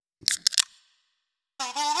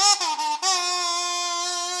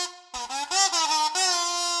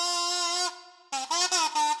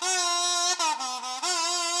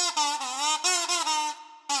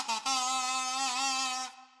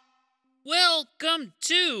Welcome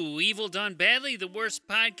to Evil Done Badly, the worst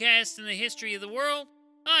podcast in the history of the world.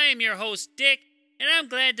 I am your host, Dick, and I'm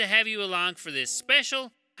glad to have you along for this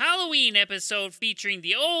special Halloween episode featuring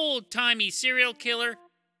the old-timey serial killer,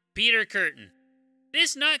 Peter Kürten.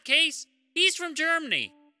 This nutcase, he's from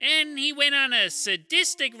Germany, and he went on a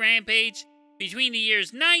sadistic rampage between the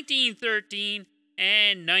years 1913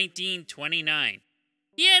 and 1929.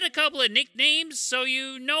 He had a couple of nicknames, so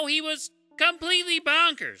you know he was completely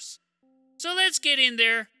bonkers. So let's get in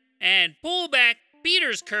there and pull back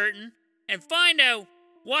Peter's curtain and find out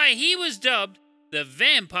why he was dubbed the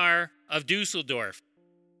Vampire of Düsseldorf.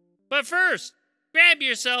 But first, grab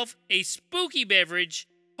yourself a spooky beverage,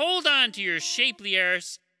 hold on to your shapely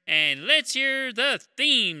arse, and let's hear the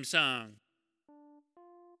theme song.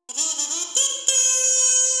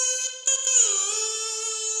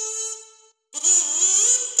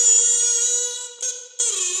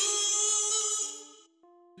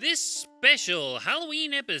 This special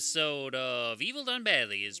Halloween episode of Evil Done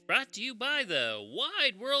Badly is brought to you by the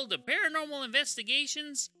wide world of paranormal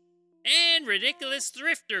investigations and ridiculous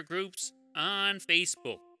thrifter groups on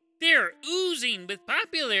Facebook. They're oozing with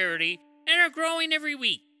popularity and are growing every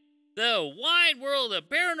week. The wide world of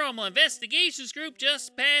paranormal investigations group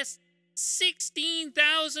just passed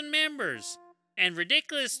 16,000 members. And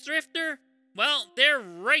ridiculous thrifter, well, they're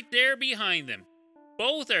right there behind them.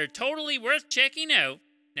 Both are totally worth checking out.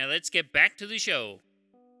 Now let's get back to the show.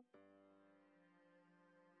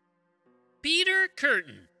 Peter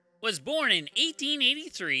Kürten was born in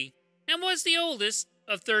 1883 and was the oldest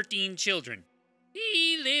of 13 children.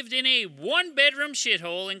 He lived in a one-bedroom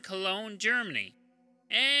shithole in Cologne, Germany.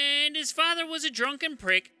 And his father was a drunken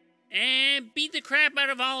prick and beat the crap out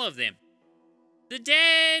of all of them. The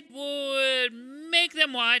dad would make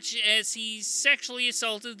them watch as he sexually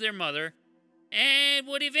assaulted their mother and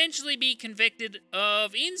would eventually be convicted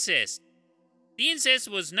of incest. The incest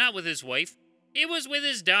was not with his wife, it was with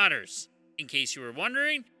his daughters. In case you were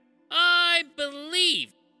wondering, I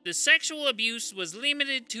believe the sexual abuse was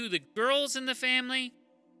limited to the girls in the family,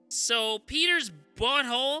 so Peter's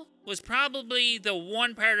butthole was probably the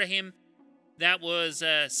one part of him that was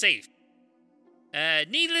safe.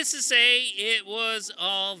 Needless to say, it was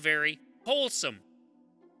all very wholesome.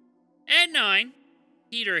 At 9,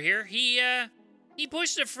 Peter here, he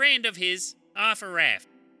pushed a friend of his off a raft.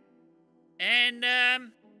 And,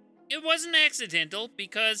 it wasn't accidental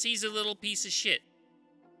because he's a little piece of shit.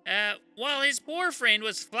 While his poor friend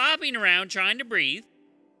was flopping around trying to breathe,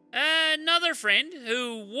 another friend,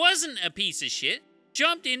 who wasn't a piece of shit,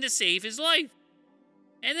 jumped in to save his life.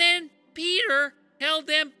 And then Peter held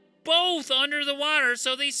them both under the water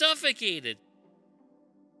so they suffocated.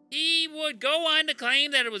 He would go on to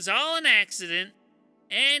claim that it was all an accident,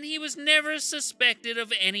 and he was never suspected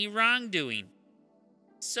of any wrongdoing.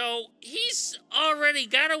 So he's already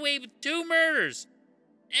got away with 2 murders,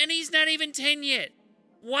 and he's not even 10 yet.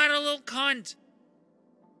 What a little cunt.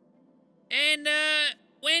 And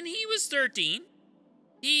when he was 13,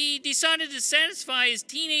 he decided to satisfy his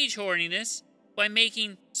teenage horniness by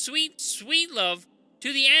making sweet, sweet love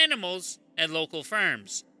to the animals at local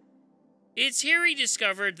farms. It's here he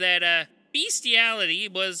discovered that bestiality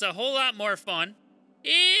was a whole lot more fun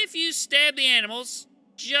if you stab the animals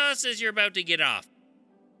just as you're about to get off.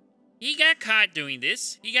 He got caught doing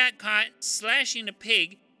this. He got caught slashing a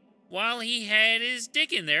pig while he had his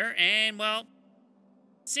dick in there, and, well,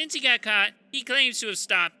 since he got caught, he claims to have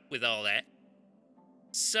stopped with all that.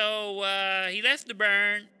 So, he left the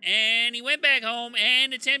barn, and he went back home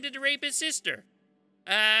and attempted to rape his sister.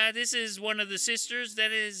 This is one of the sisters that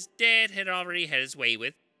his dad had already had his way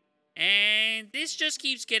with. And this just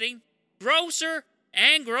keeps getting grosser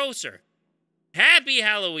and grosser. Happy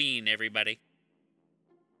Halloween, everybody.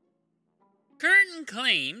 Kürten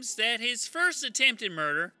claims that his first attempted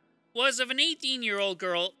murder was of an 18-year-old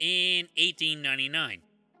girl in 1899.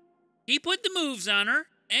 He put the moves on her,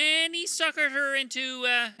 and he suckered her into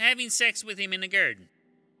having sex with him in the garden.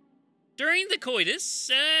 During the coitus,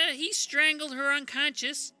 he strangled her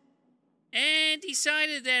unconscious and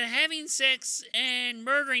decided that having sex and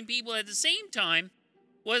murdering people at the same time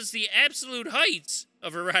was the absolute heights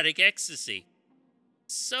of erotic ecstasy.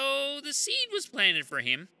 So the seed was planted for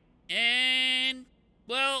him, and,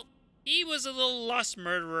 well, he was a little lust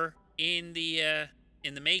murderer in the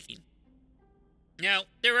making. Now,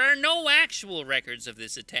 there are no actual records of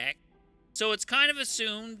this attack, so it's kind of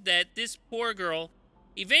assumed that this poor girl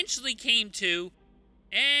eventually came to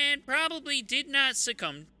and probably did not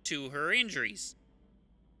succumb to her injuries.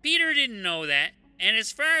 Peter didn't know that, and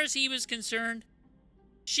as far as he was concerned,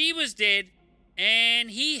 she was dead,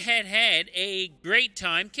 and he had had a great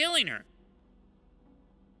time killing her.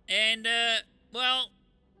 And well,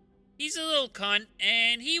 he's a little cunt,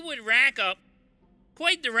 and he would rack up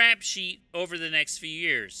quite the rap sheet over the next few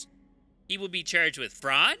years. He would be charged with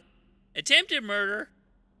fraud, attempted murder,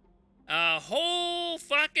 a whole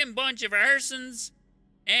fucking bunch of arsons,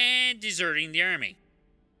 and deserting the army.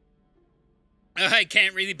 I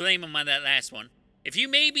can't really blame him on that last one. If you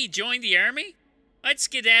maybe joined the army, I'd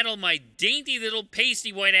skedaddle my dainty little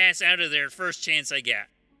pasty white ass out of there first chance I get.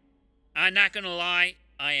 I'm not gonna lie,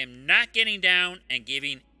 I am not getting down and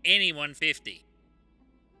giving anyone 50.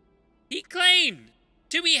 He claimed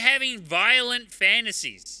to be having violent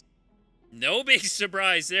fantasies. No big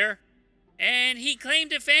surprise there. And he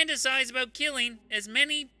claimed to fantasize about killing as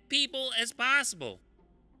many people as possible.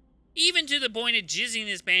 Even to the point of jizzing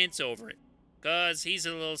his pants over it. 'Cause he's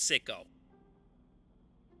a little sicko.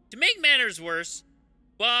 To make matters worse,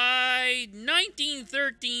 by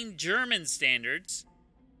 1913 German standards,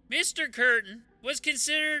 Mr. Kürten was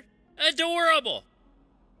considered adorable.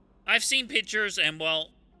 I've seen pictures and,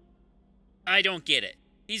 well, I don't get it.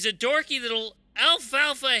 He's a dorky little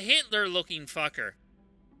alfalfa Hitler-looking fucker.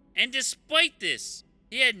 And despite this,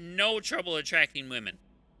 he had no trouble attracting women.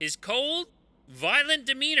 His cold, violent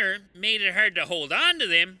demeanor made it hard to hold on to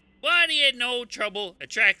them, but he had no trouble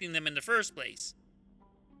attracting them in the first place.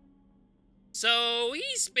 So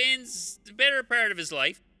he spends the better part of his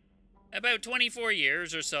life, about 24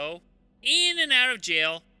 years or so, in and out of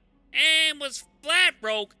jail, and was flat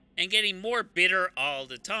broke and getting more bitter all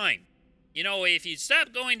the time. You know, if you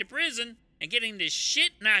stop going to prison and getting the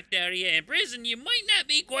shit knocked out of you in prison, you might not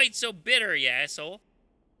be quite so bitter, you asshole.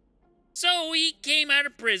 So he came out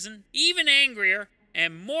of prison even angrier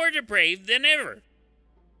and more depraved than ever.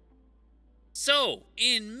 So,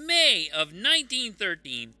 in May of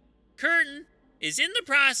 1913, Kürten is in the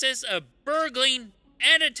process of burgling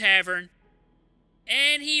at a tavern,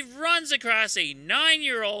 and he runs across a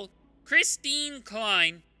 9-year-old Christine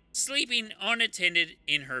Klein sleeping unattended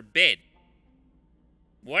in her bed.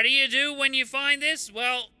 What do you do when you find this?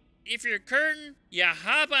 Well, if you're Kürten, you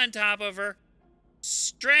hop on top of her,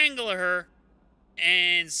 strangle her,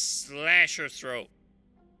 and slash her throat.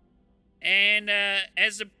 And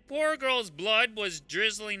as the poor girl's blood was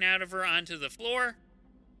drizzling out of her onto the floor,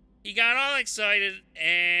 he got all excited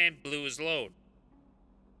and blew his load.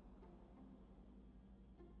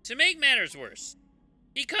 To make matters worse,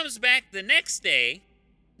 he comes back the next day,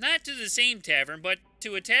 not to the same tavern, but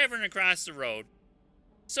to a tavern across the road,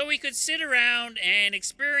 so he could sit around and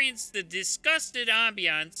experience the disgusted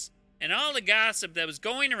ambiance and all the gossip that was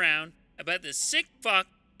going around about the sick fuck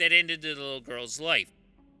that ended the little girl's life.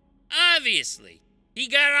 Obviously, he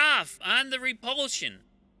got off on the repulsion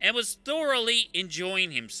and was thoroughly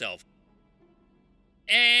enjoying himself.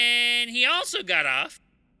 And he also got off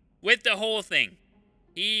with the whole thing.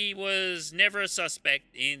 He was never a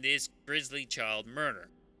suspect in this grisly child murder.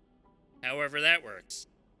 However that works.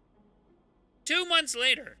 2 months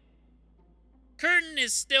later, Kürten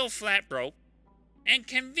is still flat broke and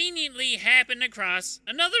conveniently happened across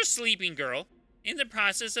another sleeping girl in the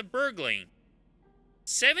process of burgling.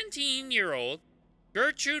 17-year-old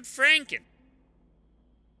Gertrude Franken.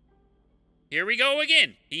 Here we go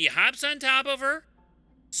again. He hops on top of her,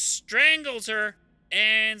 strangles her,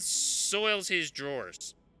 and soils his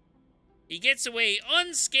drawers. He gets away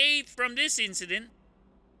unscathed from this incident,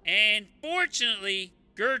 and fortunately,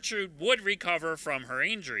 Gertrude would recover from her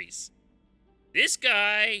injuries. This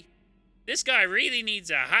guy really needs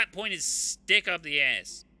a hot pointed stick up the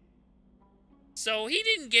ass. So he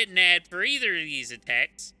didn't get nabbed for either of these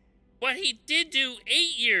attacks, but he did do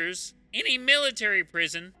 8 years in a military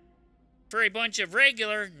prison for a bunch of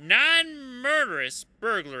regular, non-murderous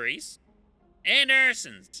burglaries and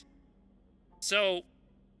arsons. So,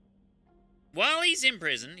 while he's in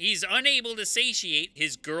prison, he's unable to satiate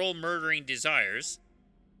his girl-murdering desires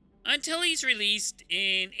until he's released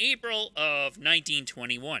in April of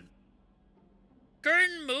 1921.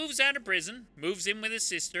 Kürten moves out of prison, moves in with his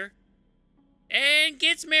sister, and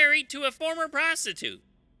gets married to a former prostitute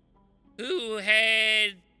who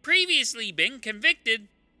had previously been convicted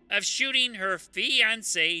of shooting her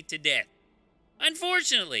fiancé to death.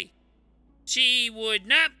 Unfortunately, she would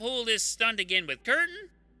not pull this stunt again with Kürten,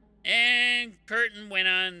 and Kürten went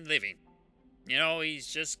on living. You know, he's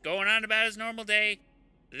just going on about his normal day,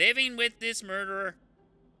 living with this murderer,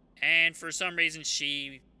 and for some reason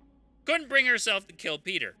she couldn't bring herself to kill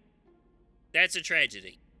Peter. That's a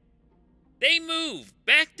tragedy. They moved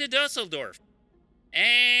back to Düsseldorf,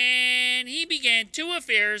 and he began 2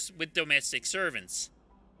 affairs with domestic servants.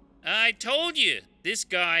 I told you this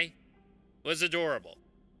guy was adorable.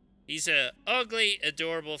 He's a ugly,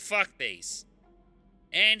 adorable fuckface.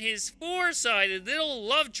 And his 4-sided little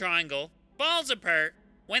love triangle falls apart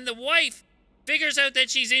when the wife figures out that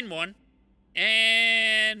she's in one,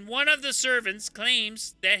 and one of the servants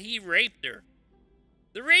claims that he raped her.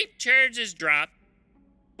 The rape charge is dropped,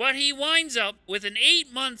 but he winds up with an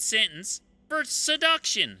 8-month sentence for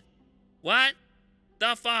seduction. What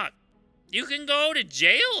the fuck? You can go to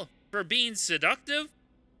jail for being seductive?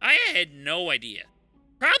 I had no idea.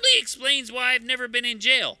 Probably explains why I've never been in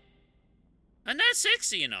jail. I'm not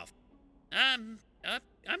sexy enough. I'm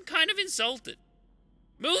kind of insulted.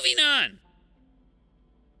 Moving on.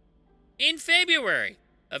 In February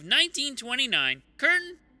of 1929,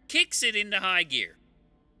 Kürten kicks it into high gear.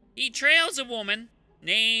 He trails a woman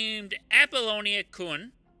named Apollonia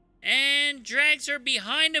Kuhn and drags her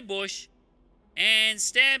behind a bush and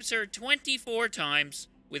stabs her 24 times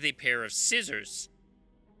with a pair of scissors.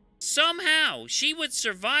 Somehow, she would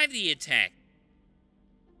survive the attack.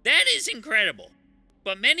 That is incredible,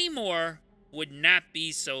 but many more would not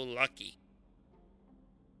be so lucky.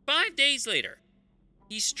 5 days later,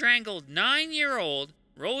 he strangled 9-year-old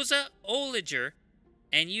Rosa Oliger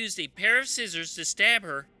and used a pair of scissors to stab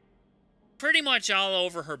her pretty much all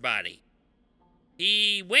over her body.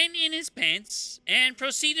 He went in his pants and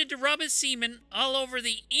proceeded to rub his semen all over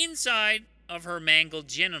the inside of her mangled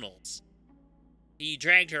genitals. He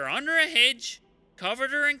dragged her under a hedge,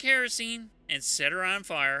 covered her in kerosene, and set her on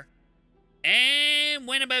fire, and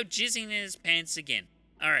went about jizzing in his pants again.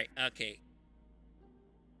 Alright, okay.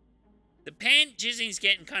 The pant jizzing's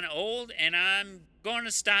getting kind of old, and I'm going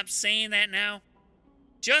to stop saying that now.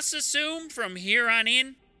 Just assume from here on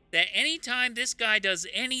in that anytime this guy does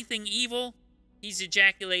anything evil, he's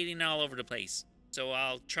ejaculating all over the place. So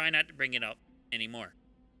I'll try not to bring it up anymore.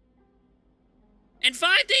 And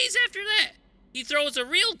 5 days after that, he throws a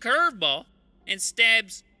real curveball and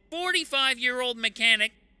stabs 45-year-old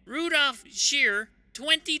mechanic Rudolf Scheer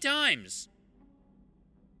 20 times.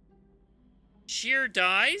 Scheer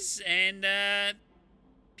dies, and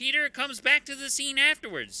Peter comes back to the scene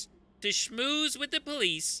afterwards to schmooze with the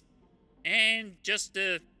police and just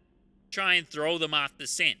to try and throw them off the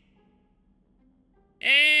scent.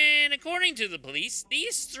 And according to the police,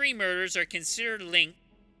 these 3 murders are considered linked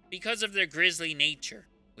because of their grisly nature,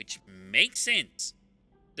 which makes sense.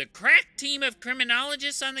 The crack team of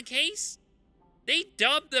criminologists on the case, they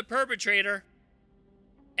dubbed the perpetrator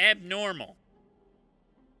abnormal.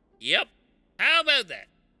 Yep. How about that?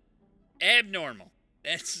 Abnormal.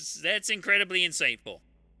 That's incredibly insightful.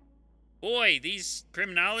 Boy, these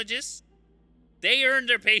criminologists, they earned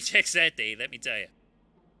their paychecks that day, let me tell you.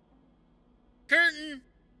 Kürten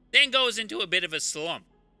then goes into a bit of a slump.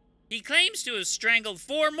 He claims to have strangled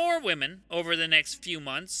 4 more women over the next few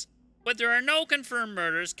months, but there are no confirmed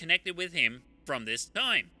murders connected with him from this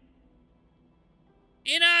time.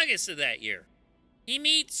 In August of that year, he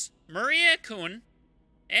meets Maria Kuhn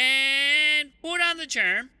and put on the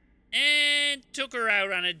charm and took her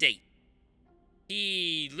out on a date.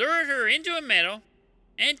 He lured her into a meadow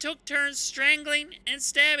and took turns strangling and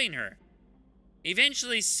stabbing her,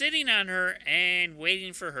 eventually sitting on her and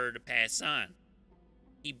waiting for her to pass on.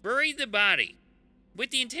 He buried the body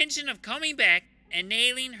with the intention of coming back and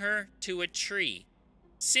nailing her to a tree,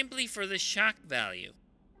 simply for the shock value.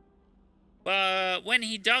 But when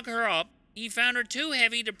he dug her up, he found her too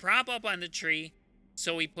heavy to prop up on the tree,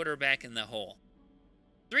 so he put her back in the hole.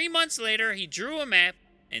 3 months later, he drew a map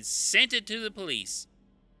and sent it to the police.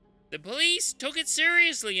 The police took it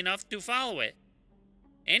seriously enough to follow it,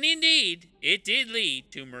 and indeed, it did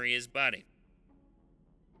lead to Maria's body.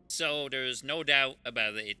 So there's no doubt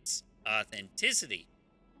about its authenticity.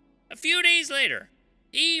 A few days later,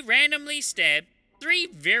 he randomly stabbed 3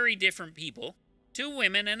 very different people, 2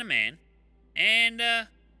 women and a man, and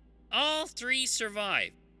all 3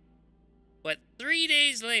 survived. But 3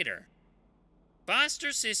 days later,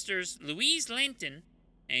 foster sisters Louise Linton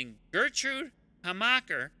and Gertrude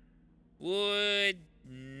Hamacher would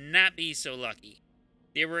not be so lucky.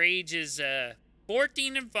 They were ages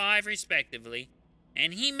 14 and 5 respectively,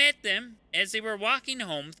 and he met them as they were walking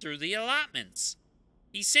home through the allotments.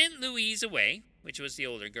 He sent Louise away, which was the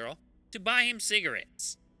older girl, to buy him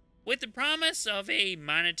cigarettes, with the promise of a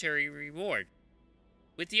monetary reward.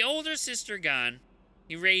 With the older sister gone,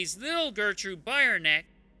 he raised little Gertrude by her neck,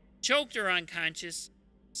 choked her unconscious,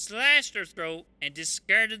 slashed her throat, and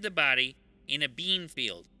discarded the body in a bean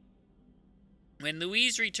field. When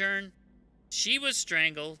Louise returned, she was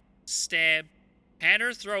strangled, stabbed, had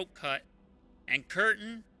her throat cut, and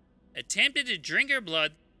Kürten attempted to drink her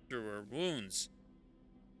blood through her wounds.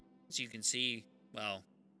 As you can see, well,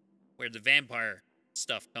 where the vampire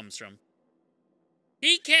stuff comes from.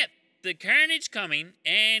 He kept the carnage coming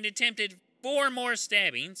and attempted 4 more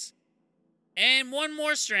stabbings and 1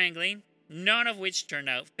 more strangling, none of which turned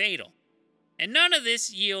out fatal. And none of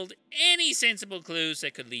this yielded any sensible clues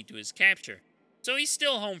that could lead to his capture, so he's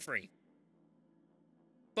still home free.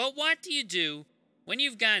 But what do you do when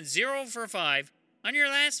you've gone 0 for 5 on your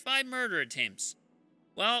last 5 murder attempts?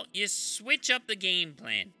 Well, you switch up the game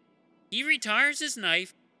plan. He retires his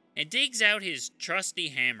knife and digs out his trusty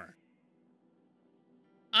hammer.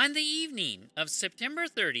 On the evening of September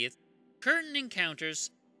 30th, Kürten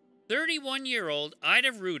encounters 31-year-old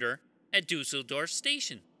Ida Reuter at Düsseldorf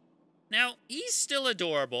station. Now, he's still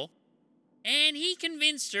adorable, and he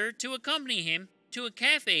convinced her to accompany him to a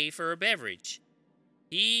cafe for a beverage.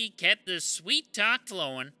 He kept the sweet talk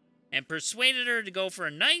flowing and persuaded her to go for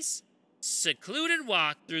a nice, secluded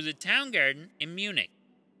walk through the town garden in Munich.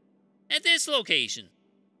 At this location,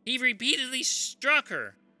 he repeatedly struck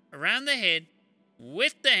her around the head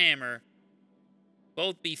with the hammer,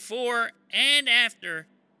 both before and after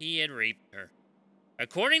he had raped her.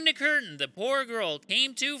 According to Kürten, the poor girl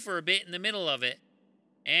came to for a bit in the middle of it,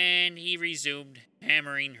 and he resumed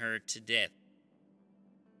hammering her to death.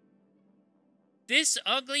 This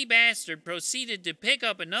ugly bastard proceeded to pick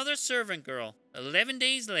up another servant girl 11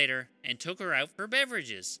 days later and took her out for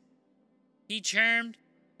beverages. He charmed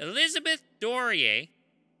Elizabeth Dorier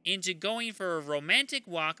into going for a romantic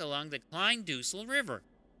walk along the Klein-Dussel River,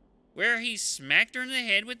 where he smacked her in the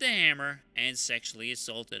head with the hammer and sexually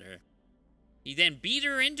assaulted her. He then beat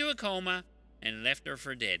her into a coma and left her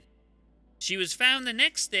for dead. She was found the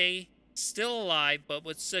next day, still alive, but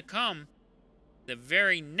would succumb the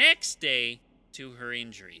very next day to her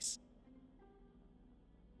injuries.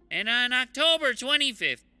 And on October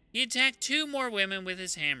 25th, he attacked 2 more women with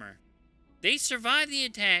his hammer. They survived the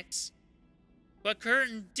attacks, but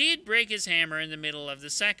Kürten did break his hammer in the middle of the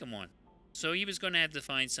second one, so he was going to have to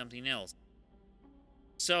find something else.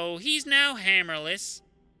 So he's now hammerless,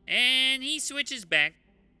 and he switches back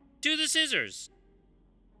to the scissors.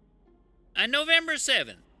 On November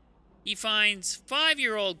 7th, he finds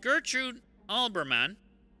 5-year-old Gertrude Albermann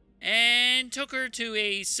and took her to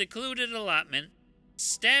a secluded allotment,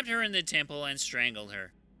 stabbed her in the temple, and strangled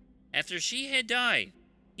her. After she had died,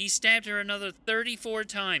 he stabbed her another 34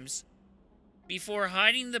 times before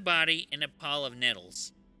hiding the body in a pile of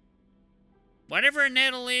nettles. Whatever a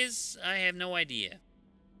nettle is, I have no idea.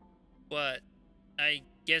 But I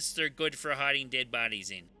guess they're good for hiding dead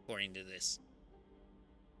bodies in, according to this.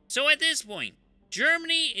 So at this point,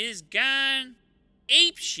 Germany is gone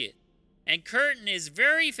apeshit, and Kürten is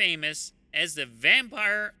very famous as the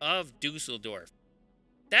Vampire of Düsseldorf.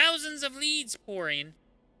 Thousands of leads pour in,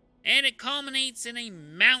 and it culminates in a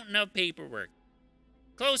mountain of paperwork.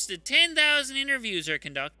 Close to 10,000 interviews are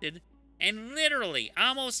conducted, and literally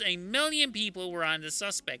almost 1 million people were on the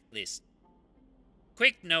suspect list.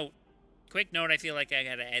 Quick note, I feel like I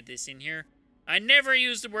gotta add this in here. I never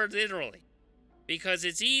use the word literally, because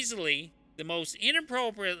it's easily the most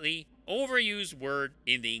inappropriately overused word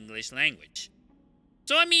in the English language.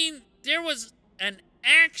 So I mean, there was an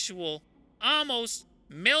actual almost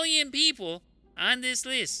 1 million people on this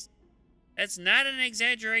list. That's not an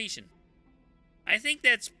exaggeration. I think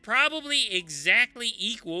that's probably exactly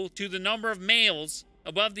equal to the number of males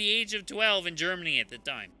above the age of 12 in Germany at the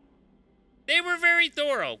time. They were very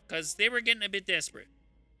thorough, because they were getting a bit desperate.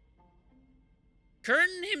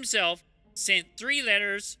 Kürten himself sent 3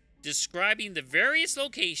 letters describing the various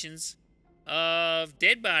locations of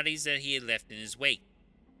dead bodies that he had left in his wake.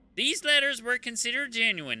 These letters were considered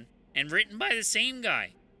genuine and written by the same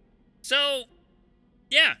guy. So,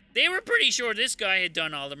 yeah, they were pretty sure this guy had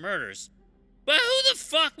done all the murders. But who the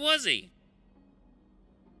fuck was he?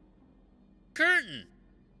 Kürten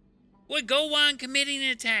would go on committing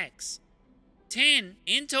attacks, 10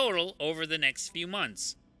 in total over the next few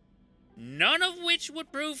months, none of which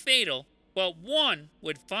would prove fatal, but one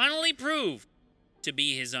would finally prove to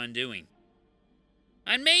be his undoing.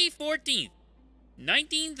 On May 14th,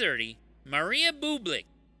 1930, Maria Bublik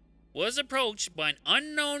was approached by an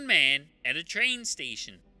unknown man at a train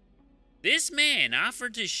station. This man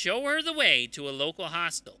offered to show her the way to a local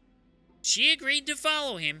hostel. She agreed to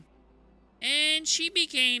follow him, and she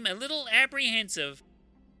became a little apprehensive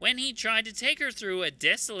when he tried to take her through a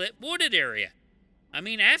desolate wooded area. I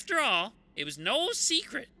mean, after all, it was no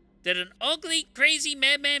secret that an ugly, crazy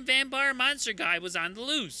madman vampire monster guy was on the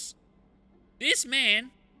loose. This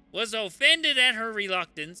man was offended at her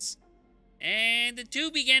reluctance, and the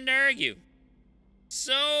two began to argue.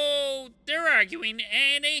 So they're arguing,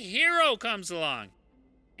 and a hero comes along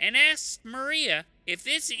and asks Maria if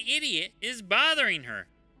this idiot is bothering her.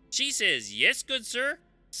 She says, "Yes, good sir,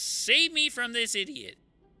 save me from this idiot."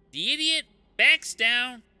 The idiot backs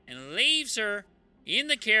down and leaves her in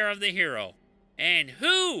the care of the hero. And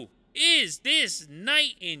who is this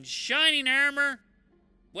knight in shining armor?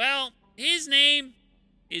 Well, his name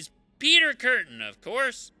is Peter Kürten, of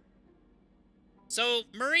course. So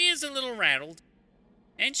Maria's a little rattled,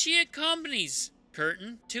 and she accompanies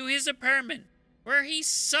Kürten to his apartment, where he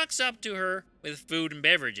sucks up to her with food and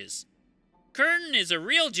beverages. Kürten is a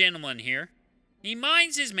real gentleman here. He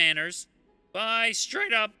minds his manners by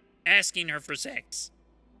straight up asking her for sex,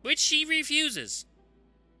 which she refuses.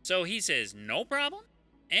 So he says no problem,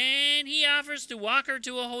 and he offers to walk her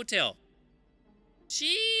to a hotel.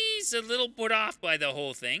 She's a little put off by the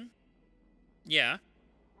whole thing. Yeah.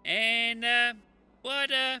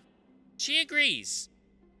 But she agrees.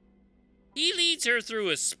 He leads her through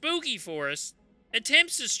a spooky forest,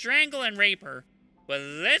 attempts to strangle and rape her, but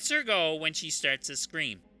lets her go when she starts to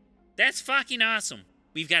scream. That's fucking awesome.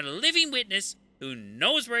 We've got a living witness who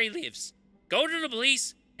knows where he lives. Go to the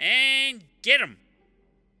police and get him.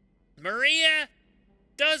 Maria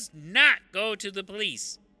does not go to the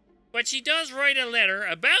police, but she does write a letter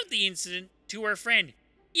about the incident to her friend.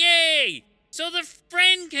 Yay! So the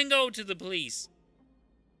friend can go to the police.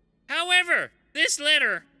 However, this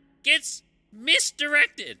letter gets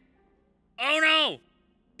misdirected. Oh no!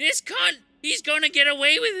 This cunt, he's gonna get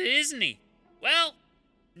away with it, isn't he? Well,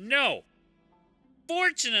 no.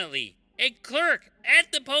 Fortunately, a clerk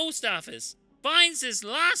at the post office finds this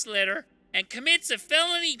lost letter and commits a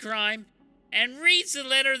felony crime and reads the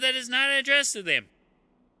letter that is not addressed to them.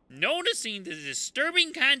 Noticing the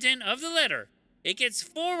disturbing content of the letter, it gets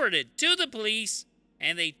forwarded to the police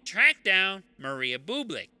and they track down Maria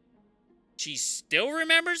Bublik. She still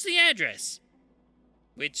remembers the address,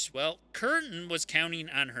 which, well, Kürten was counting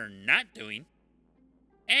on her not doing,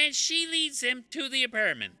 and she leads them to the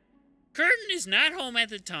apartment. Kürten is not home at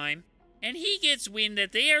the time, and he gets wind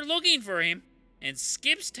that they are looking for him and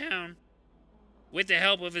skips town with the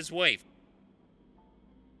help of his wife.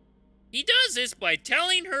 He does this by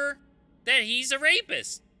telling her that he's a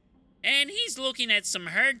rapist, and he's looking at some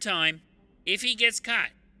hard time if he gets caught,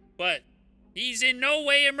 but he's in no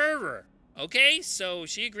way a murderer. Okay, so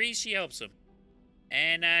she agrees, she helps him.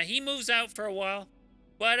 And he moves out for a while,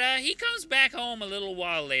 but he comes back home a little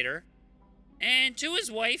while later, and to his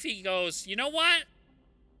wife he goes, You know what,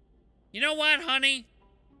 honey?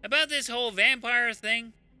 About this whole vampire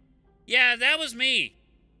thing? Yeah, that was me.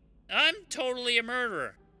 I'm totally a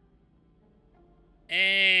murderer.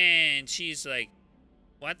 And she's like,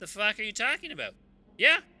 What the fuck are you talking about?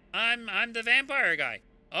 Yeah, I'm the vampire guy.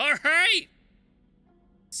 All right.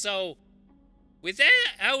 So, with that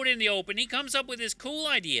out in the open, he comes up with this cool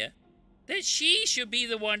idea that she should be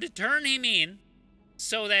the one to turn him in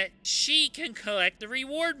so that she can collect the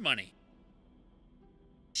reward money.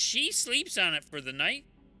 She sleeps on it for the night,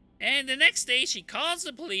 and the next day she calls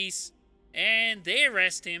the police, and they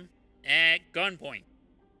arrest him at gunpoint.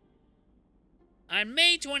 On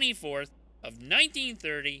May 24th of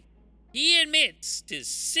 1930, he admits to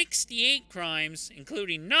 68 crimes,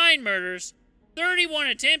 including 9 murders, 31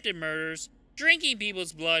 attempted murders, drinking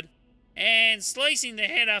people's blood, and slicing the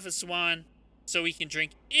head off a swan so he can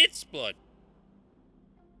drink its blood.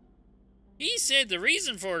 He said the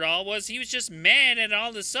reason for it all was he was just mad at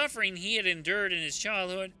all the suffering he had endured in his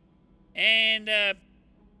childhood, and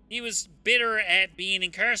he was bitter at being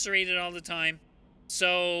incarcerated all the time,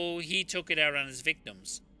 so he took it out on his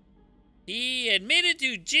victims. He admitted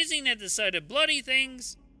to jizzing at the sight of bloody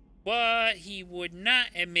things, but he would not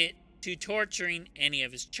admit to torturing any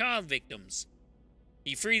of his child victims.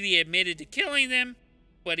 He freely admitted to killing them,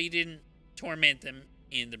 but he didn't torment them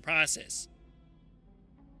in the process.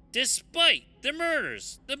 Despite the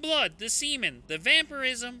murders, the blood, the semen, the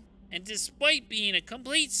vampirism, and despite being a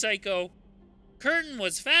complete psycho, Kürten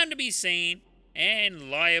was found to be sane and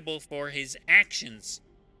liable for his actions.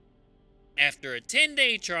 After a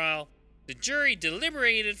 10-day trial, the jury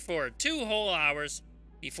deliberated for 2 whole hours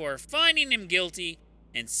before finding him guilty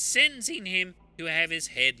and sentencing him to have his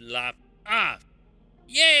head lopped off.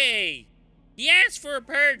 Yay! He asked for a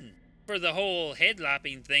pardon for the whole head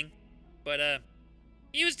lopping thing, but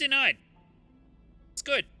he was denied. It's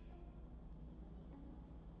good.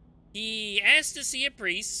 He asked to see a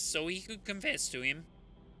priest so he could confess to him,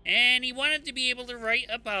 and he wanted to be able to write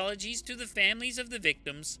apologies to the families of the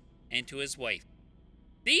victims and to his wife.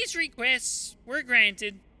 These requests were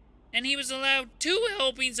granted, and he was allowed 2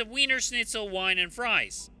 helpings of Wiener Schnitzel, wine, and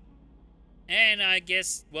fries. And I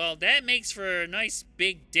guess, well, that makes for a nice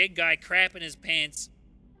big dead guy crapping his pants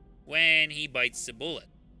when he bites the bullet.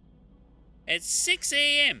 At 6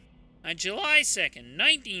 a.m. on July 2nd,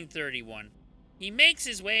 1931, he makes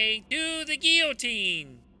his way to the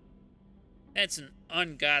guillotine. That's an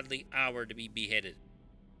ungodly hour to be beheaded.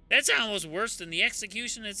 That's almost worse than the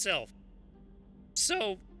execution itself.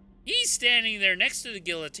 So, he's standing there next to the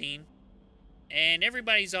guillotine, and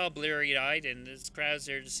everybody's all bleary-eyed, and this crowd's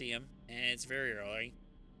there to see him, and it's very early.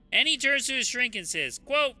 And he turns to his shrink and says,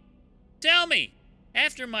 quote, "Tell me,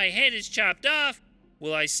 after my head is chopped off,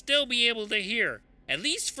 will I still be able to hear, at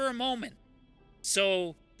least for a moment?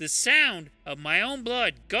 So, the sound of my own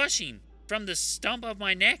blood gushing from the stump of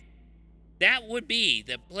my neck? That would be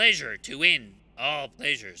the pleasure to end all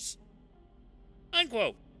pleasures."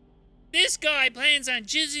 Unquote. This guy plans on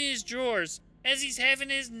jizzing his drawers as he's having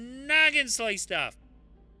his noggin sliced off.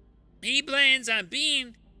 He plans on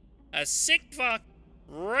being a sick fuck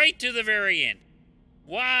right to the very end.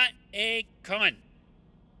 What a cunt.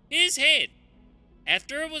 His head,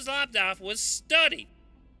 after it was lopped off, was studied,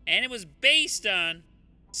 and it was based on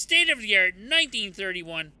state-of-the-art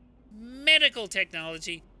 1931 medical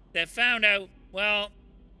technology that found out, well,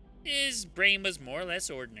 his brain was more or less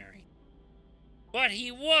ordinary. But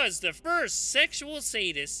he was the first sexual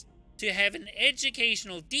sadist to have an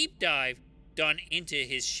educational deep dive done into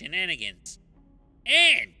his shenanigans.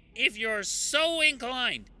 And if you're so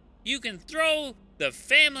inclined, you can throw the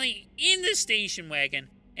family in the station wagon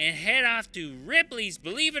and head off to Ripley's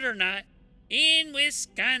Believe It or Not in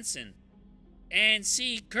Wisconsin and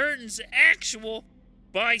see Kürten's actual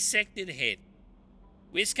bisected head.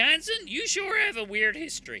 Wisconsin, you sure have a weird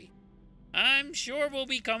history. I'm sure we'll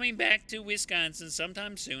be coming back to Wisconsin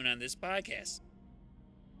sometime soon on this podcast.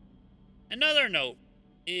 Another note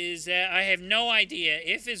is that I have no idea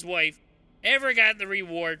if his wife ever got the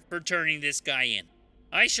reward for turning this guy in.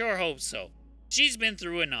 I sure hope so. She's been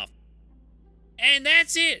through enough. And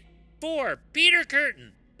that's it for Peter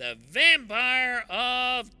Kürten, the Vampire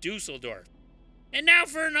of Düsseldorf. And now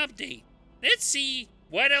for an update. Let's see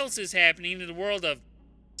what else is happening in the world of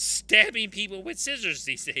stabbing people with scissors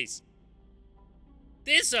these days.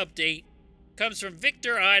 This update comes from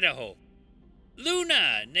Victor, Idaho.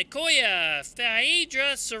 Luna Nicoya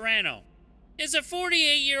Faedra Serrano is a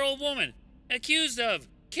 48-year-old woman accused of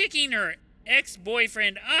kicking her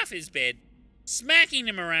ex-boyfriend off his bed, smacking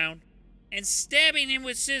him around, and stabbing him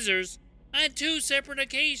with scissors on 2 separate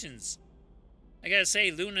occasions. I gotta say,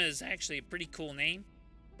 Luna is actually a pretty cool name,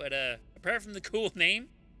 but apart from the cool name,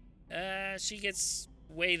 she gets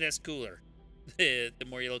way less cooler the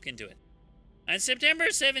more you look into it. On September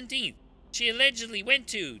 17th, she allegedly went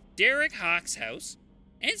to Derek Hawk's house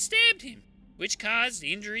and stabbed him, which caused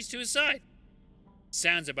injuries to his side.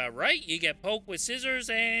 Sounds about right. You get poked with scissors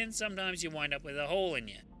and sometimes you wind up with a hole in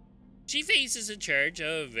you. She faces a charge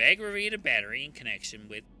of aggravated battery in connection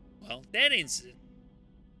with, well, that incident.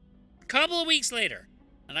 A couple of weeks later,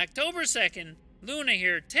 on October 2nd, Luna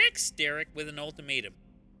here texts Derek with an ultimatum.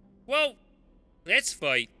 Quote, "Let's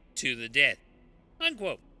fight to the death."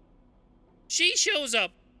 Unquote. She shows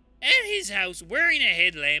up at his house wearing a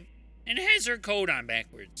headlamp and has her coat on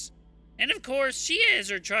backwards. And of course, she has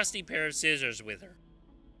her trusty pair of scissors with her.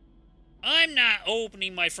 I'm not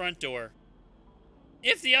opening my front door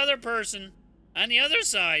if the other person on the other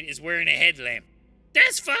side is wearing a headlamp.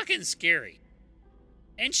 That's fucking scary.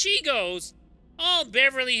 And she goes all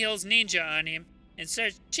Beverly Hills Ninja on him and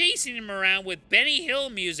starts chasing him around with Benny Hill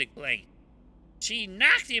music playing. She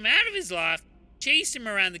knocked him out of his loft, chased him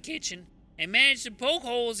around the kitchen, and managed to poke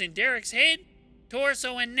holes in Derek's head,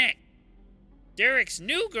 torso, and neck. Derek's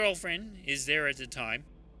new girlfriend is there at the time,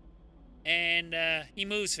 and he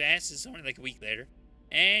moves fast. It's only like a week later.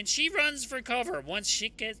 And she runs for cover once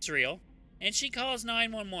shit gets real, and she calls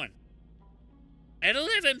 911. At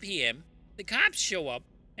 11 p.m., the cops show up,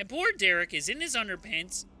 and poor Derek is in his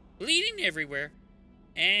underpants, bleeding everywhere,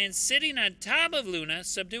 and sitting on top of Luna,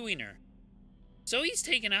 subduing her. So he's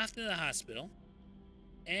taken off to the hospital,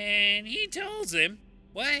 and he tells them,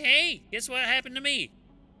 well, hey, guess what happened to me?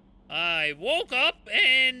 I woke up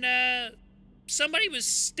and somebody was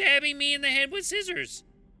stabbing me in the head with scissors.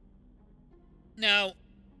 Now,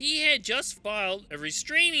 he had just filed a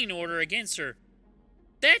restraining order against her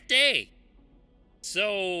that day.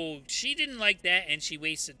 So she didn't like that and she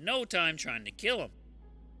wasted no time trying to kill him.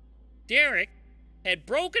 Derek had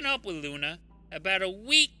broken up with Luna about a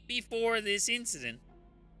week before this incident,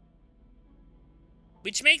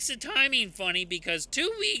 which makes the timing funny because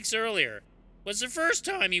 2 weeks earlier was the first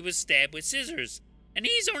time he was stabbed with scissors, and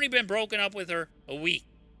he's only been broken up with her a week.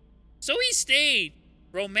 So he stayed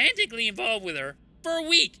romantically involved with her for a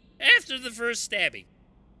week after the first stabbing.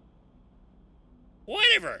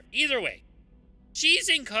 Whatever, either way, she's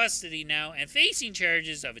in custody now and facing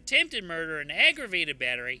charges of attempted murder and aggravated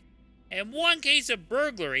battery, and 1 case of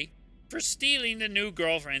burglary for stealing the new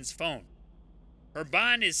girlfriend's phone. Her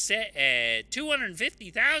bond is set at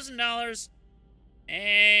 $250,000,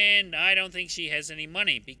 And I don't think she has any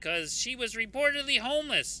money because she was reportedly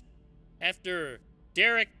homeless after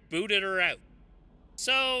Derek booted her out.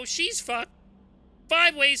 So she's fucked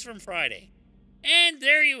 5 ways from Friday. And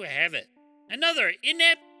there you have it. Another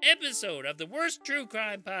inept episode of the worst true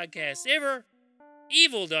crime podcast ever,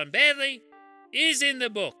 Evil Done Badly, is in the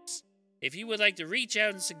books. If you would like to reach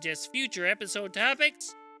out and suggest future episode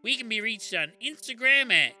topics, we can be reached on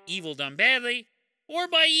Instagram at Evil Done Badly or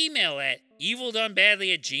by email at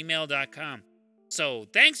evildonebadly@gmail.com. So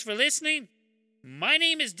thanks for listening. My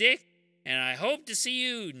name is Dick, and I hope to see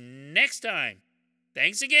you next time.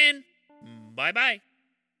 Thanks again. Bye-bye.